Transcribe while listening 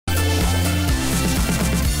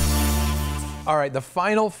All right, the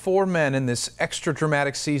final four men in this extra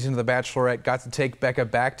dramatic season of The Bachelorette got to take Becca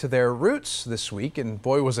back to their roots this week, and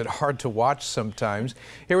boy, was it hard to watch sometimes.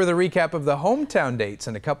 Here with a recap of the hometown dates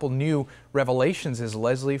and a couple new revelations is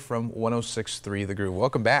Leslie from 106.3 The Groove.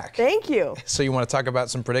 Welcome back. Thank you. So you want to talk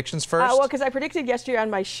about some predictions first? Well, because I predicted yesterday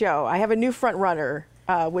on my show, I have a new front runner,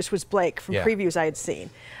 which was Blake from previews I had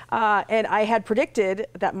seen. And I had predicted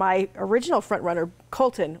that my original front runner,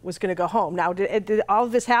 Colton, was going to go home. Now, did all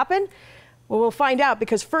of this happen? Well, we'll find out,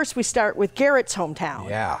 because first we start with Garrett's hometown.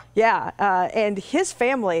 Yeah, and his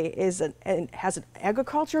family has an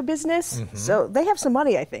agriculture business, so they have some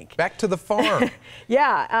money, I think. Back to the farm.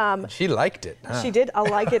 Yeah. She liked it. Huh? She did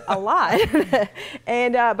like it a lot.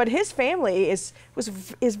 And but his family is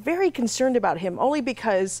very concerned about him, only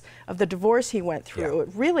because of the divorce he went through. Yeah. It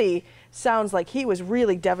really sounds like he was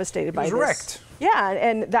really devastated by this. He was wrecked. Yeah,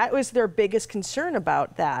 and that was their biggest concern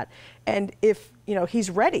about that. And if he's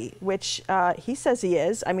ready, which he says he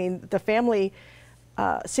is. I mean, the family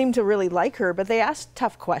seemed to really like her, but they asked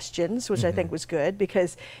tough questions, which I think was good,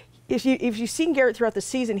 because if you've seen Garrett throughout the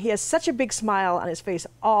season, he has such a big smile on his face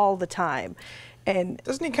all the time. And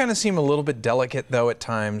doesn't he kind of seem a little bit delicate, though, at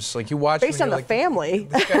times? Like, you watch based him, on the like, family.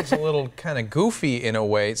 This guy's a little kind of goofy in a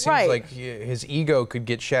way. It seems Right. like his ego could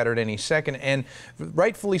get shattered any second, and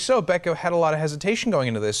rightfully so. Becca had a lot of hesitation going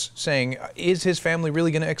into this, saying, is his family really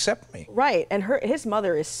going to accept me? Right, and his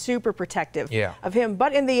mother is super protective Yeah. of him,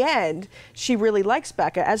 but in the end, she really likes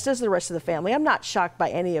Becca, as does the rest of the family. I'm not shocked by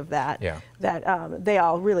any of that, Yeah. that they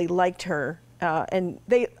all really liked her, and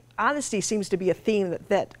honesty seems to be a theme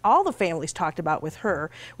that all the families talked about with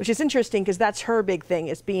her, which is interesting, because that's her big thing,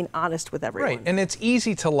 is being honest with everyone. Right, and it's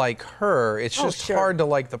easy to like her. It's just hard to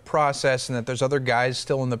like the process, and that there's other guys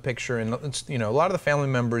still in the picture, and it's, a lot of the family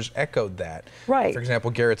members echoed that. Right. For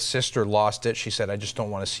example, Garrett's sister lost it. She said, I just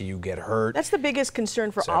don't want to see you get hurt. That's the biggest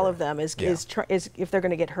concern for all of them, is if they're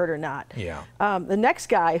going to get hurt or not. Yeah. The next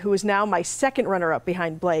guy, who is now my second runner-up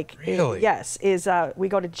behind Blake, really? is we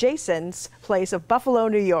go to Jason's place of Buffalo,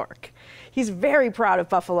 New York. He's very proud of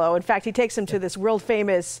Buffalo. In fact, he takes him to this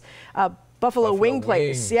world-famous Buffalo wing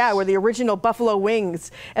place, where the original Buffalo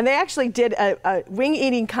wings. And they actually did a wing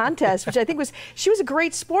eating contest, which I think she was a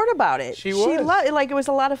great sport about it. She was. It was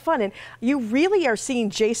a lot of fun. And you really are seeing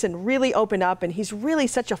Jason really open up, and he's really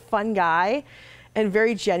such a fun guy and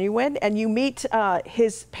very genuine. And you meet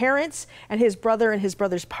his parents and his brother and his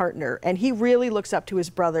brother's partner, and he really looks up to his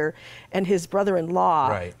brother and his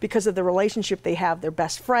brother-in-law because of the relationship they have. They're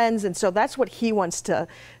best friends, and so that's what he wants to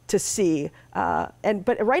see.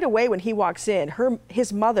 But right away when he walks in,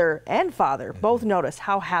 his mother and father both notice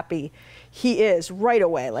how happy he is right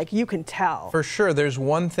away. Like, you can tell. For sure. There's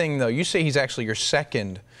one thing, though. You say he's actually your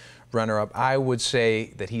second runner-up. I would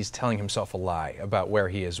say that he's telling himself a lie about where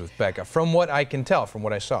he is with Becca, from what I can tell, from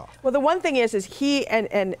what I saw. Well, the one thing is he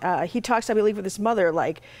he talks, I believe, with his mother,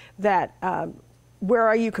 like that. Where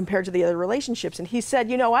are you compared to the other relationships? And he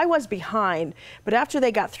said, I was behind, but after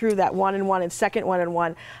they got through that one-on-one and second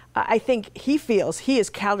one-on-one, I think he feels he is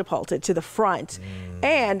catapulted to the front.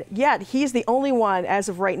 And yet he's the only one, as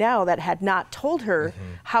of right now, that had not told her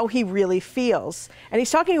how he really feels. And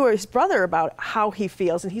he's talking to his brother about how he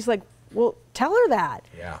feels, and he's like, well, tell her that.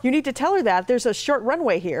 Yeah. You need to tell her that. There's a short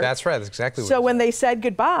runway here. That's right. That's exactly what So when they said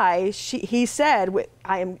goodbye, he said,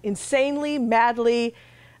 I am insanely, madly,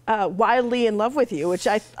 wildly in love with you, which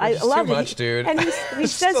I love. Too much, dude. And he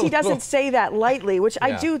says he doesn't say that lightly, which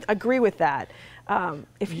I do agree with that.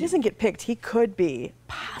 If he doesn't get picked, he could be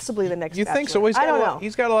possibly the next. You think Bachelor. so? Well, I don't know.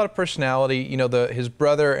 He's got a lot of personality. His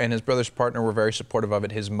brother and his brother's partner were very supportive of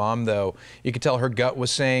it. His mom, though, you could tell her gut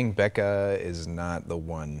was saying Becca is not the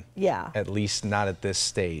one. Yeah. At least not at this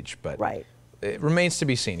stage. But it remains to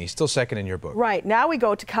be seen. He's still second in your book. Right. Now we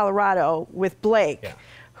go to Colorado with Blake.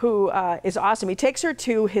 Who is awesome. He takes her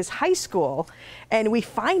to his high school, and we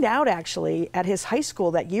find out actually at his high school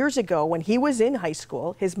that years ago, when he was in high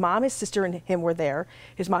school, his mom, his sister, and him were there.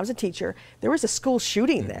 His mom's a teacher. There was a school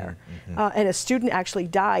shooting there, and a student actually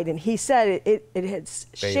died. And he said it had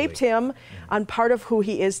shaped him on part of who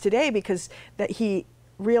he is today, because that he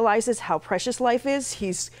realizes how precious life is.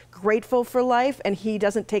 He's grateful for life, and he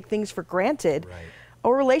doesn't take things for granted.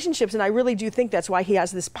 Or relationships, and I really do think that's why he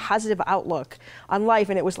has this positive outlook on life.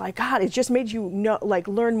 And it was like, God, it just made you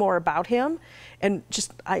learn more about him, and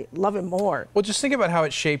I love him more. Well, just think about how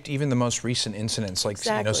it shaped even the most recent incidents, like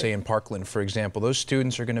say in Parkland, for example. Those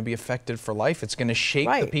students are going to be affected for life. It's going to shape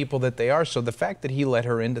the people that they are. So the fact that he let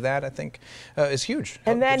her into that, I think, is huge.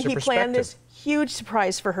 And then he planned this Huge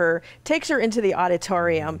surprise for her, takes her into the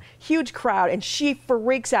auditorium, huge crowd, and she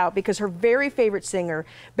freaks out because her very favorite singer,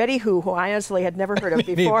 Betty who I honestly had never heard of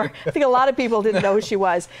before. I think a lot of people didn't know who she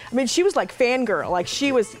was. I mean, she was like fangirl, like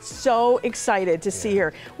she was so excited to see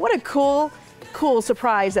her. What a cool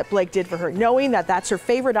surprise that Blake did for her, knowing that that's her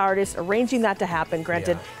favorite artist, arranging that to happen.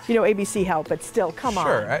 Granted, you know, ABC helped, but still, come on.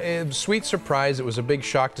 Sure, sweet surprise. It was a big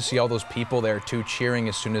shock to see all those people there too cheering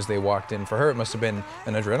as soon as they walked in. For her, it must have been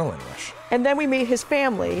an adrenaline rush. And then we meet his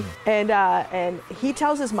family, and he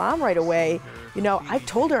tells his mom right away, you know, I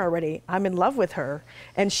told her already, I'm in love with her.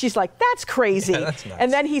 And she's like, that's crazy. Yeah, that's nuts.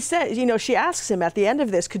 And then he said, you know, she asks him at the end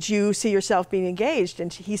of this, could you see yourself being engaged?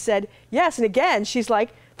 And he said, yes. And again, she's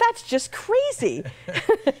like, that's just crazy.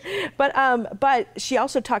 But she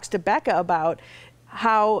also talks to Becca about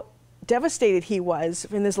how devastated he was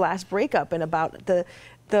in this last breakup and about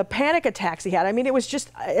the panic attacks he had. I mean, it was just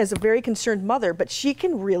as a very concerned mother, but she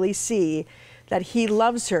can really see that he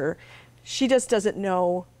loves her. She just doesn't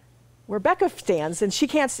know where Becca stands, and she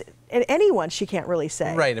can't, and anyone she can't really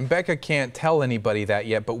say. Right, and Becca can't tell anybody that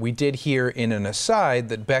yet, but we did hear in an aside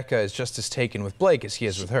that Becca is just as taken with Blake as he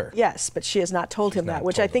is with her. Yes, but she has not told him that,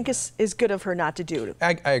 which I think is good of her not to do.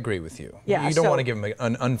 I agree with you. Yeah, you don't want to give him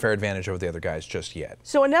an unfair advantage over the other guys just yet.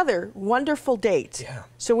 So another wonderful date. Yeah.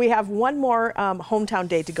 So we have one more hometown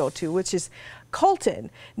date to go to, which is Colton.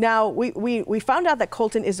 Now, we found out that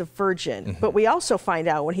Colton is a virgin, but we also find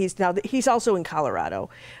out when he's also in Colorado,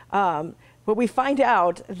 but we find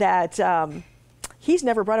out that he's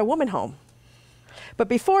never brought a woman home. But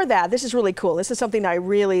before that, this is really cool. This is something I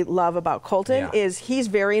really love about Colton, is he's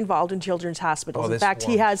very involved in children's hospitals. In fact,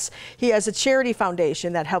 he has a charity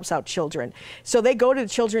foundation that helps out children. So they go to the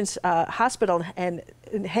children's hospital and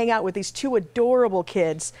hang out with these two adorable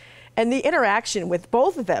kids. And the interaction with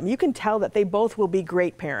both of them, you can tell that they both will be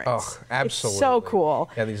great parents. Oh, absolutely. It's so cool.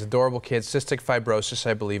 Yeah, these adorable kids. Cystic fibrosis,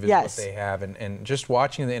 I believe, is what they have. And just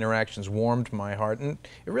watching the interactions warmed my heart. And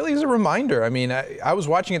it really is a reminder. I mean, I was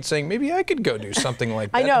watching it saying, maybe I could go do something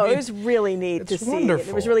like that. I know, I mean, it was really neat to see. Wonderful.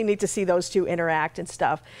 It was really neat to see those two interact and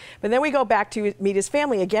stuff. But then we go back to meet his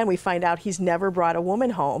family. Again, we find out he's never brought a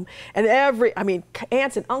woman home. And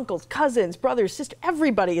aunts and uncles, cousins, brothers, sisters,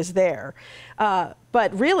 everybody is there.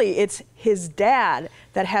 But really, it's his dad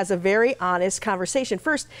that has a very honest conversation.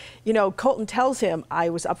 First, you know, Colton tells him, I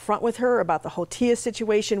was upfront with her about the Hotia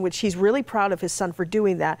situation, which he's really proud of his son for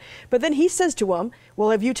doing that. But then he says to him,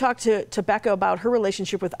 well, have you talked to Becca about her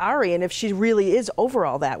relationship with Ari and if she really is over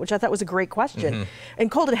all that, which I thought was a great question. And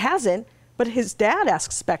Colton hasn't, but his dad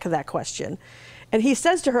asks Becca that question. And he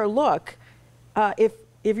says to her, look,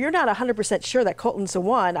 if you're not 100% sure that Colton's the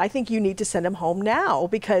one, I think you need to send him home now,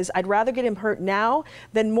 because I'd rather get him hurt now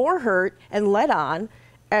than more hurt and let on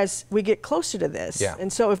as we get closer to this. Yeah.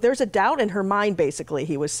 And so if there's a doubt in her mind, basically,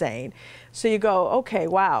 he was saying. So you go, okay,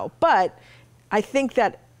 wow. But I think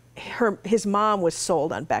that his mom was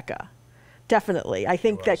sold on Becca. Definitely. I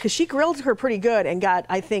think that, because she grilled her pretty good and got,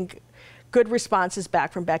 I think, good responses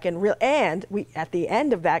back from Becca. And at the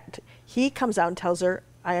end of that, he comes out and tells her,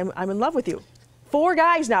 I'm in love with you. 4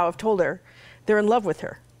 guys now have told her they're in love with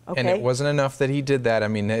her. Okay? And it wasn't enough that he did that. I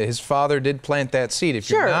mean, his father did plant that seed. If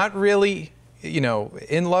you're not really, you know,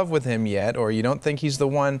 in love with him yet, or you don't think he's the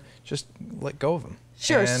one, just let go of him.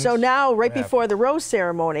 Sure. And so now, right before the rose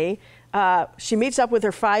ceremony, she meets up with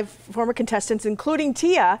her 5 former contestants, including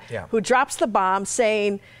Tia, who drops the bomb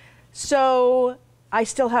saying, so I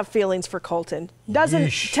still have feelings for Colton.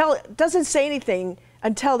 Doesn't say anything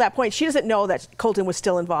until that point. She doesn't know that Colton was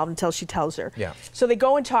still involved until she tells her. Yeah. So they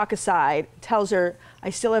go and talk aside, tells her, I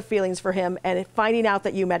still have feelings for him, and finding out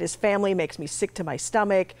that you met his family makes me sick to my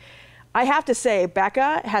stomach. I have to say,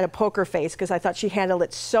 Becca had a poker face because I thought she handled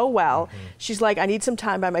it so well. She's like, I need some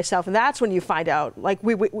time by myself. And that's when you find out, like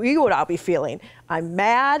we would all be feeling. I'm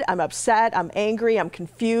mad, I'm upset, I'm angry, I'm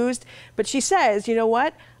confused. But she says, you know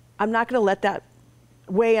what? I'm not going to let that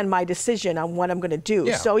weigh on my decision on what I'm going to do.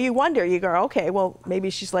 Yeah. So you wonder, you go, okay, well, maybe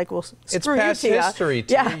she's like, well, screw it's you, past Tia. history,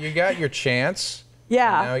 Tia. You got your chance.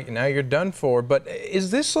 Yeah. Now you're done for. But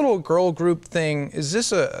is this little girl group thing, is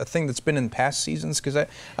this a thing that's been in past seasons? Because I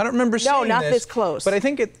don't remember seeing this. No, not this close. But I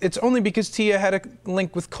think it's only because Tia had a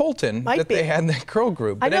link with Colton they had that girl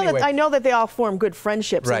group. But I know that they all form good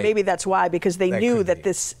friendships, and maybe that's why, because they knew that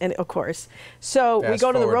this, and of course. So we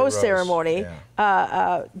go to the rose ceremony.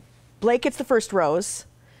 Yeah. Blake gets the first rose.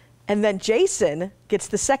 And then Jason gets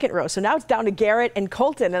the second rose. So now it's down to Garrett and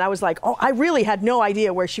Colton. And I was like, oh, I really had no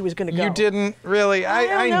idea where she was going to go. You didn't really?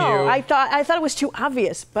 I knew. I thought it was too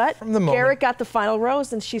obvious. But from the moment, Garrett got the final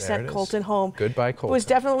rose, and she sent Colton home. Goodbye, Colton. It was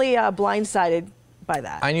definitely blindsided by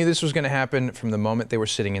that. I knew this was going to happen from the moment they were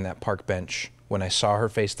sitting in that park bench. When I saw her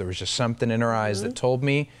face, there was just something in her eyes that told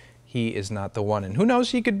me he is not the one. And who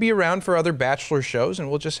knows, he could be around for other Bachelor shows, and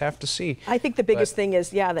we'll just have to see. I think the biggest thing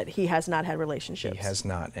is, that he has not had relationships. He has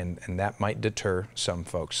not, and that might deter some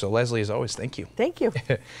folks. So Leslie, as always, thank you. Thank you.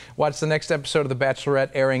 Watch the next episode of The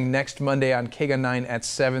Bachelorette, airing next Monday on KGUN 9 at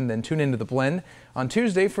 7. Then tune into The Blend on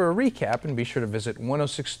Tuesday for a recap, and be sure to visit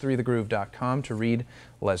 1063thegroove.com to read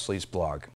Leslie's blog.